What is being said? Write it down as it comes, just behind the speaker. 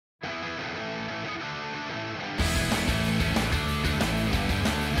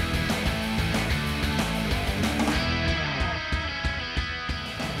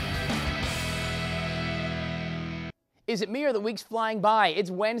Is it me or the week's flying by?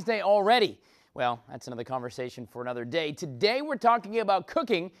 It's Wednesday already. Well, that's another conversation for another day. Today we're talking about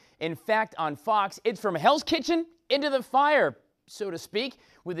cooking. In fact, on Fox, it's from Hell's Kitchen into the fire, so to speak,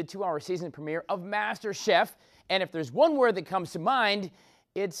 with the 2-hour season premiere of MasterChef. And if there's one word that comes to mind,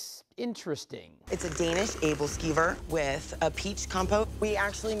 it's interesting. It's a Danish Abelskiver with a peach compote. We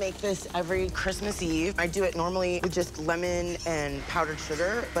actually make this every Christmas Eve. I do it normally with just lemon and powdered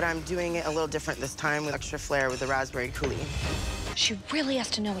sugar, but I'm doing it a little different this time with extra flair with the raspberry coulis. She really has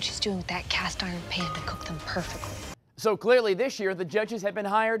to know what she's doing with that cast iron pan to cook them perfectly. So clearly this year, the judges have been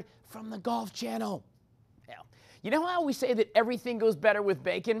hired from the Golf Channel. Now, you know how we say that everything goes better with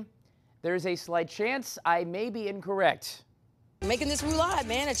bacon? There's a slight chance I may be incorrect. Making this roulade,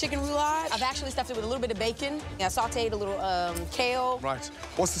 man, a chicken roulade. I've actually stuffed it with a little bit of bacon. I sauteed a little kale. Right.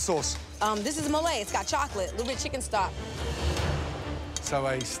 What's the sauce? This is mole. It's got chocolate, a little bit of chicken stock. So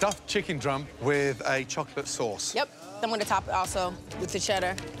a stuffed chicken drum with a chocolate sauce. Yep. I'm going to top it also with the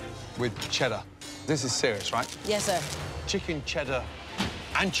cheddar. With cheddar. This is serious, right? Yes, sir. Chicken, cheddar,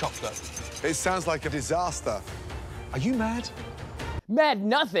 and chocolate. It sounds like a disaster. Are you mad? Mad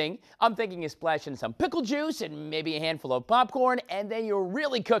nothing. I'm thinking of splashing some pickle juice and maybe a handful of popcorn, and then you're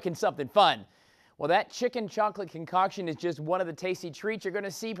really cooking something fun. Well, that chicken chocolate concoction is just one of the tasty treats you're going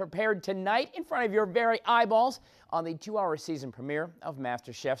to see prepared tonight in front of your very eyeballs on the 2-hour season premiere of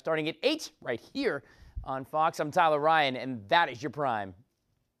MasterChef, starting at 8 right here on Fox. I'm Tyler Ryan, and that is your Prime.